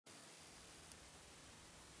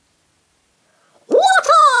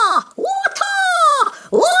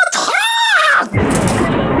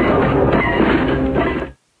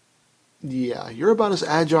You're about as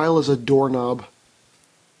agile as a doorknob.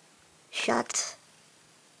 Shut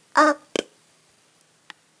up.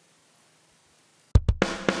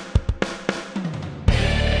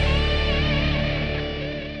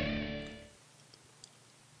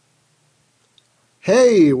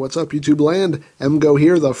 Hey, what's up YouTube land? EmGo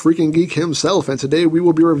here, the freaking geek himself, and today we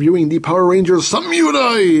will be reviewing the Power Rangers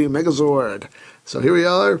Samurai Megazord. So here we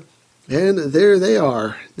are, and there they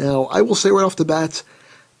are. Now, I will say right off the bat,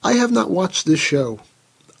 I have not watched this show.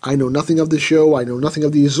 I know nothing of this show, I know nothing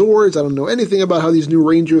of these Zords, I don't know anything about how these new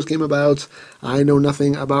Rangers came about, I know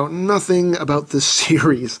nothing about this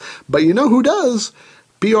series. But you know who does?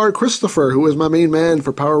 PR Christopher, who is my main man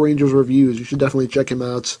for Power Rangers reviews. You should definitely check him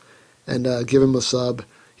out and give him a sub.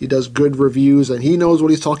 He does good reviews, and he knows what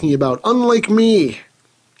he's talking about. Unlike me,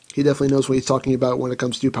 he definitely knows what he's talking about when it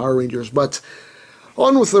comes to Power Rangers. But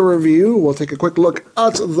on with the review. We'll take a quick look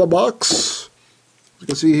at the box. You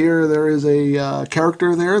can see here there is a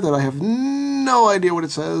character there that I have no idea what it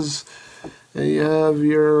says. And you have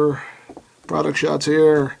your product shots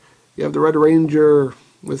here. You have the Red Ranger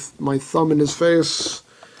with my thumb in his face.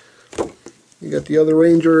 You got the other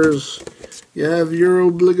Rangers. You have your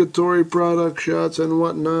obligatory product shots and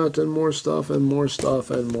whatnot, and more stuff, and more stuff,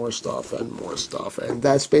 and more stuff, and more stuff, and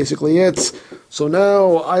that's basically it. So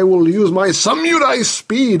now I will use my Samurai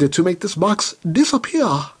speed to make this box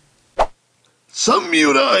disappear.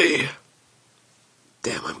 Samurai!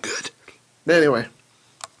 Damn, I'm good. Anyway,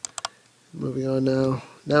 moving on now.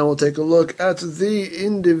 Now we'll take a look at the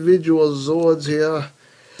individual Zords here.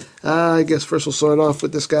 I guess first we'll start off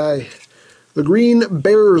with this guy. The Green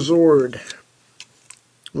Bear Zord.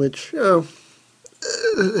 Which, you know,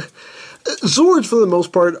 Zords for the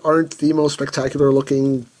most part aren't the most spectacular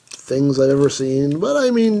looking things I've ever seen, but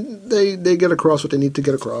I mean, they get across what they need to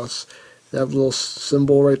get across. They have a little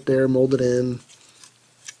symbol right there molded in.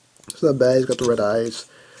 It's not bad, he's got the red eyes.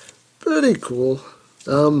 Pretty cool.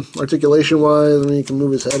 Articulation wise, I mean, you can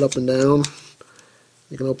move his head up and down.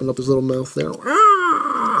 You can open up his little mouth there.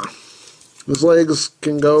 His legs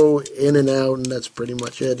can go in and out, and that's pretty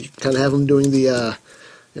much it. You can kind of have him doing the,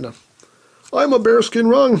 you know, I'm a bearskin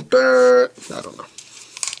rung. I don't know.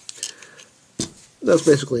 That's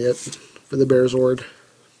basically it for the Bear Zord.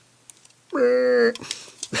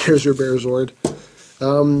 There's your Bear Zord.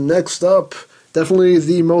 Next up, definitely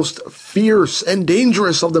the most fierce and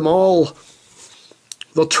dangerous of them all,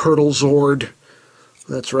 the Turtle Zord.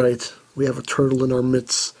 That's right, we have a turtle in our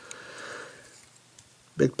midst.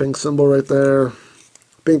 Big pink symbol right there.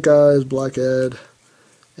 Pink eyes, black head.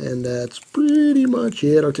 And that's pretty much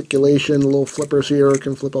it. Articulation, little flippers here. It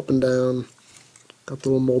can flip up and down. Got the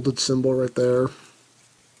little molded symbol right there.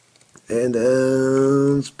 And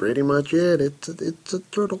that's pretty much it. It's a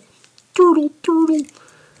turtle. Turtle.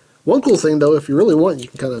 One cool thing, though, if you really want, you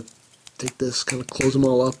can kind of take this, kind of close them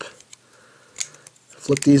all up.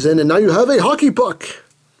 Flip these in, and now you have a hockey puck.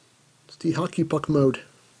 It's the hockey puck mode.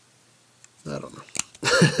 I don't know.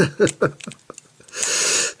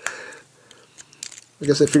 I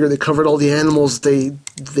guess I figured they covered all the animals they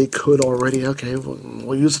could already. Okay,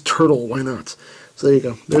 we'll use a turtle. Why not? So there you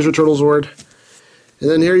go. There's your Turtle Zord. And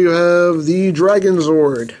then here you have the Dragon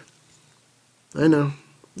Zord. I know.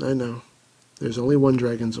 There's only one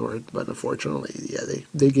Dragon Zord, but unfortunately, yeah,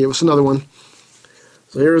 they gave us another one.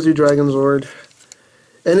 So here's the Dragon Zord.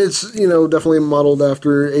 And it's, you know, definitely modeled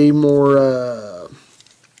after a more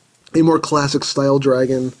classic style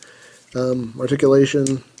dragon.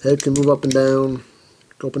 Articulation, head can move up and down,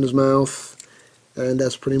 open his mouth, and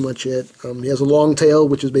that's pretty much it. He has a long tail,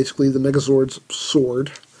 which is basically the Megazord's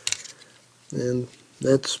sword, and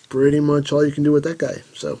that's pretty much all you can do with that guy.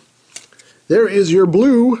 So there is your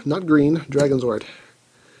blue, not green, Dragon Zord.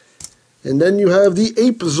 And then you have the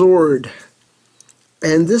Ape Zord,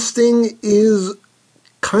 and this thing is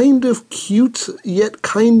kind of cute, yet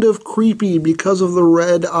kind of creepy because of the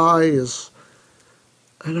red eyes.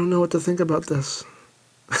 I don't know what to think about this.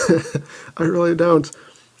 I really don't.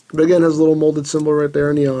 But again, has a little molded symbol right there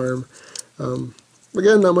in the arm.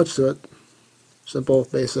 Again, not much to it. Simple,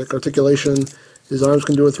 basic. Articulation. His arms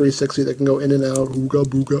can do a 360. They can go in and out. Ooga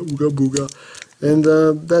booga, ooga booga. And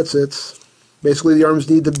that's it. Basically, the arms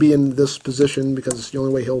need to be in this position because it's the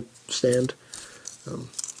only way he'll stand.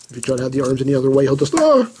 If you try to have the arms any other way, he'll just,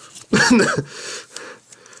 I'm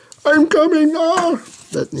coming,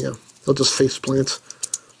 That, yeah, he'll just face plant.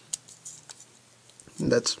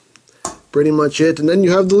 And that's pretty much it. And then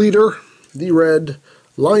you have the leader, the Red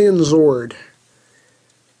Lion Zord.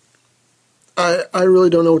 I really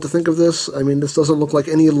don't know what to think of this. I mean, this doesn't look like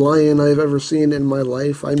any lion I've ever seen in my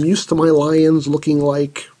life. I'm used to my lions looking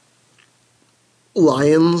like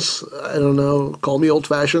lions. I don't know. Call me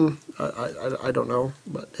old-fashioned. I don't know.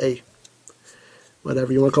 But hey,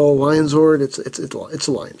 whatever you want to call a lion Zord, it's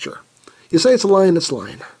a lion, sure. You say it's a lion, it's a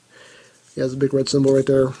lion. He has a big red symbol right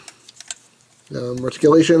there.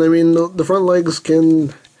 Articulation, I mean, the front legs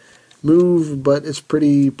can move, but it's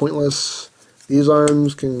pretty pointless. These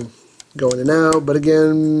arms can go in and out, but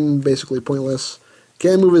again, basically pointless.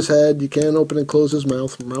 Can't move his head, you can't open and close his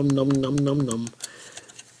mouth. Num, num, num, num, num.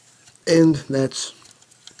 And that's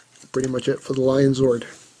pretty much it for the Lion Zord.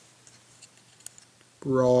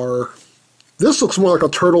 Roar. This looks more like a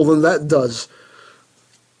turtle than that does.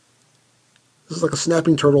 This is like a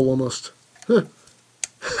snapping turtle almost. Huh.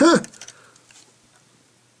 Huh.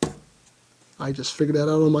 I just figured that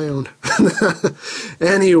out on my own.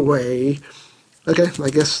 Anyway, okay, I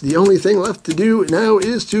guess the only thing left to do now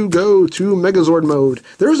is to go to Megazord mode.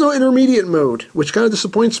 There is no intermediate mode, which kind of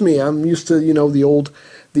disappoints me. I'm used to, you know, the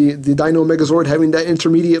Dino Megazord having that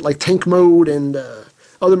intermediate, like, tank mode, and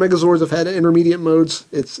other Megazords have had intermediate modes.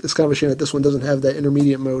 It's kind of a shame that this one doesn't have that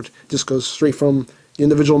intermediate mode. It just goes straight from the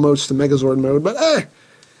individual modes to Megazord mode, but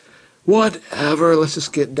whatever, let's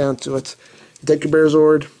just get down to it. You take your Bear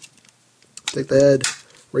Zord, take the head,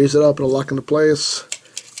 raise it up, it'll lock into place.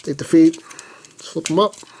 Take the feet, just flip them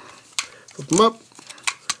up, flip them up,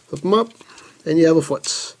 flip them up, and you have a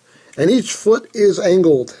foot. And each foot is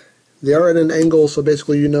angled. They are at an angle, so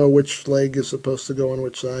basically you know which leg is supposed to go on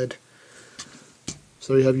which side.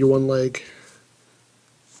 So you have your one leg.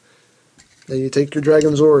 Then you take your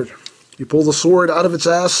Dragon Zord. You pull the sword out of its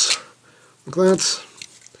ass, like that.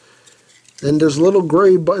 And there's a little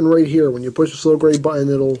gray button right here. When you push this little gray button,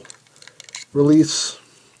 it'll release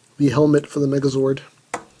the helmet for the Megazord.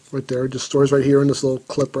 Right there. It just stores right here in this little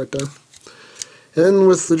clip right there. And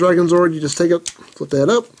with the Dragon Zord, you just take it, flip the head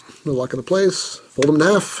up, it'll lock into place, fold them in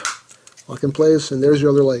half, lock in place, and there's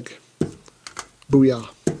your other leg. Booyah.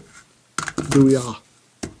 Booyah.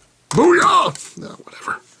 Booyah! No,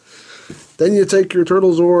 whatever. Then you take your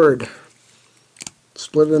Turtle Zord,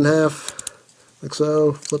 split it in half, like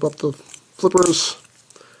so, flip up the flippers,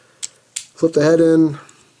 flip the head in,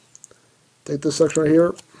 take this section right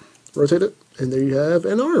here, rotate it, and there you have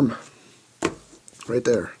an arm. Right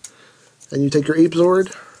there. Then you take your Ape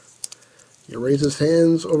Zord, you raise his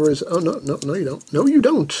hands over his, oh no, you don't. No, you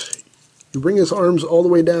don't. You bring his arms all the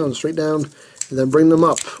way down, straight down, and then bring them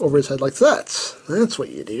up over his head like that. That's what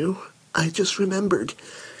you do. I just remembered.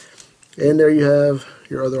 And there you have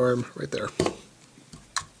your other arm right there.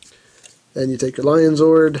 Then you take your Lion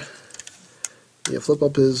Zord, you flip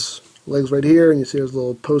up his legs right here, and you see his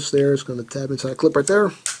little post there. It's going to tab into that clip right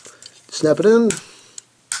there. Snap it in,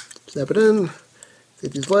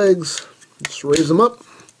 take these legs, just raise them up,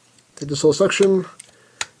 take this whole section,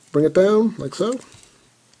 bring it down like so.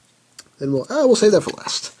 Then we'll save that for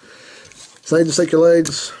last. So now you just take your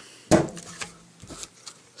legs,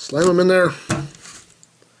 slam them in there,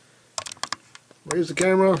 raise the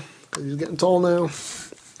camera, because he's getting tall now.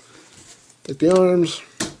 Take the arms,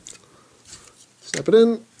 snap it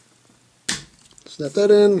in, snap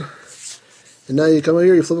that in, and now you come over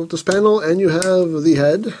here, you flip up this panel, and you have the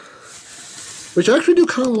head, which I actually do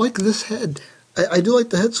kind of like this head. I do like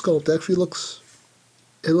the head sculpt. It actually looks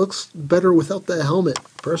better without the helmet,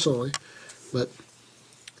 personally. But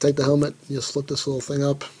take the helmet, you just slip this little thing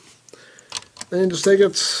up, and just take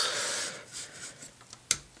it,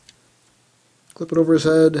 clip it over his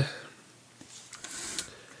head,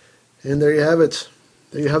 and there you have it.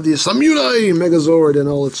 There you have the Samurai Megazord in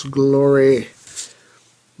all its glory.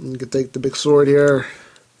 And you can take the big sword here,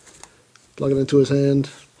 plug it into his hand.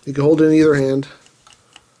 You can hold it in either hand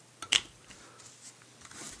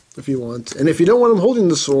if you want. And if you don't want him holding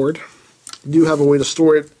the sword, you do have a way to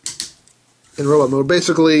store it in robot mode.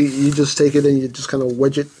 Basically, you just take it and you just kind of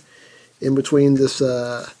wedge it in between this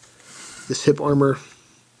this hip armor.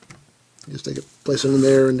 You just take it, place it in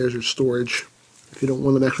there, and there's your storage if you don't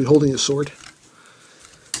want him actually holding his sword.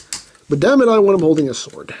 But damn it, I want him holding his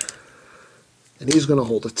sword. And he's going to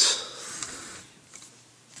hold it.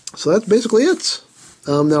 So that's basically it.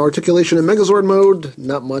 Now, articulation in Megazord mode,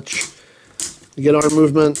 not much. You get arm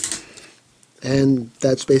movement, and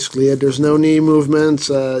that's basically it. There's no knee movement.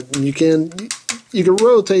 You can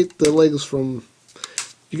rotate the legs from...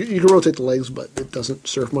 You can rotate the legs, but it doesn't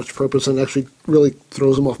serve much purpose, and actually really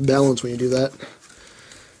throws him off balance when you do that.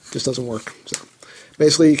 It just doesn't work. So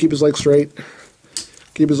basically, you keep his legs straight,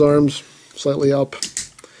 keep his arms slightly up.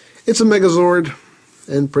 It's a Megazord,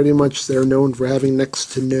 and pretty much they're known for having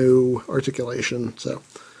next to no articulation, so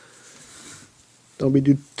don't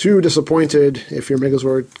be too disappointed if your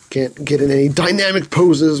Megazord can't get in any dynamic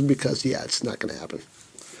poses, because, yeah, it's not going to happen.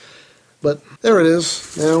 But there it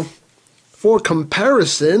is. Now, For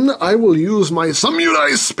comparison, I will use my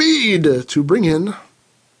Samurai Speed to bring in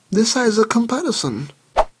this as a comparison.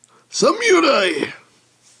 Samurai!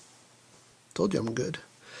 Told you I'm good.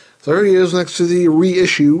 So here he is next to the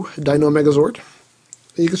reissue Dino Megazord.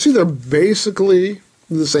 You can see they're basically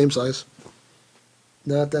the same size.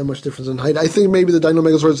 Not that much difference in height. I think maybe the Dino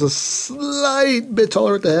Megazord is a slight bit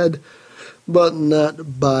taller at the head, but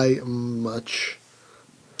not by much.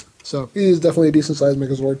 So he's definitely a decent sized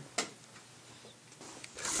Megazord.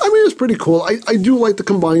 I mean, it's pretty cool. I do like the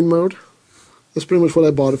combined mode. That's pretty much what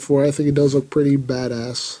I bought it for. I think it does look pretty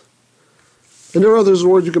badass. And there are other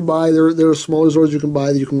Zords you can buy. There are smaller Zords you can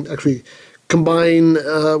buy that you can actually combine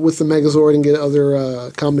with the Megazord and get other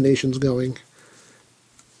combinations going.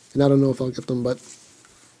 And I don't know if I'll get them, but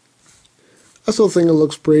I still think it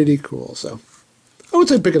looks pretty cool. So I would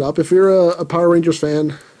say pick it up. If you're a Power Rangers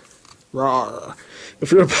fan, rawr.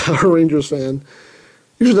 If you're a Power Rangers fan,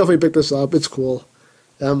 you should definitely pick this up. It's cool.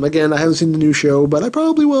 Again, I haven't seen the new show, but I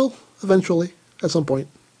probably will eventually at some point.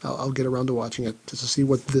 I'll get around to watching it just to see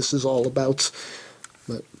what this is all about.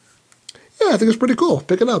 But yeah, I think it's pretty cool.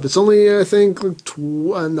 Pick it up. It's only, I think, not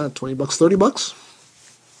 $20,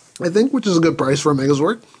 $30, I think, which is a good price for a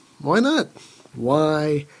Megazord. Why not?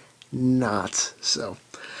 Why not? So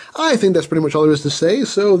I think that's pretty much all there is to say.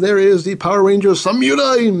 So there is the Power Rangers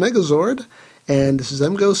Samurai Megazord. And this is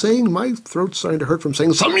EmGo saying, my throat's starting to hurt from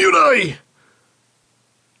saying Samurai!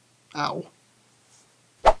 Ow.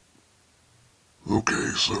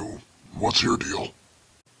 Okay, so, what's your deal?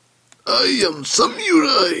 I am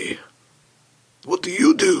Samurai. What do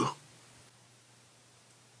you do?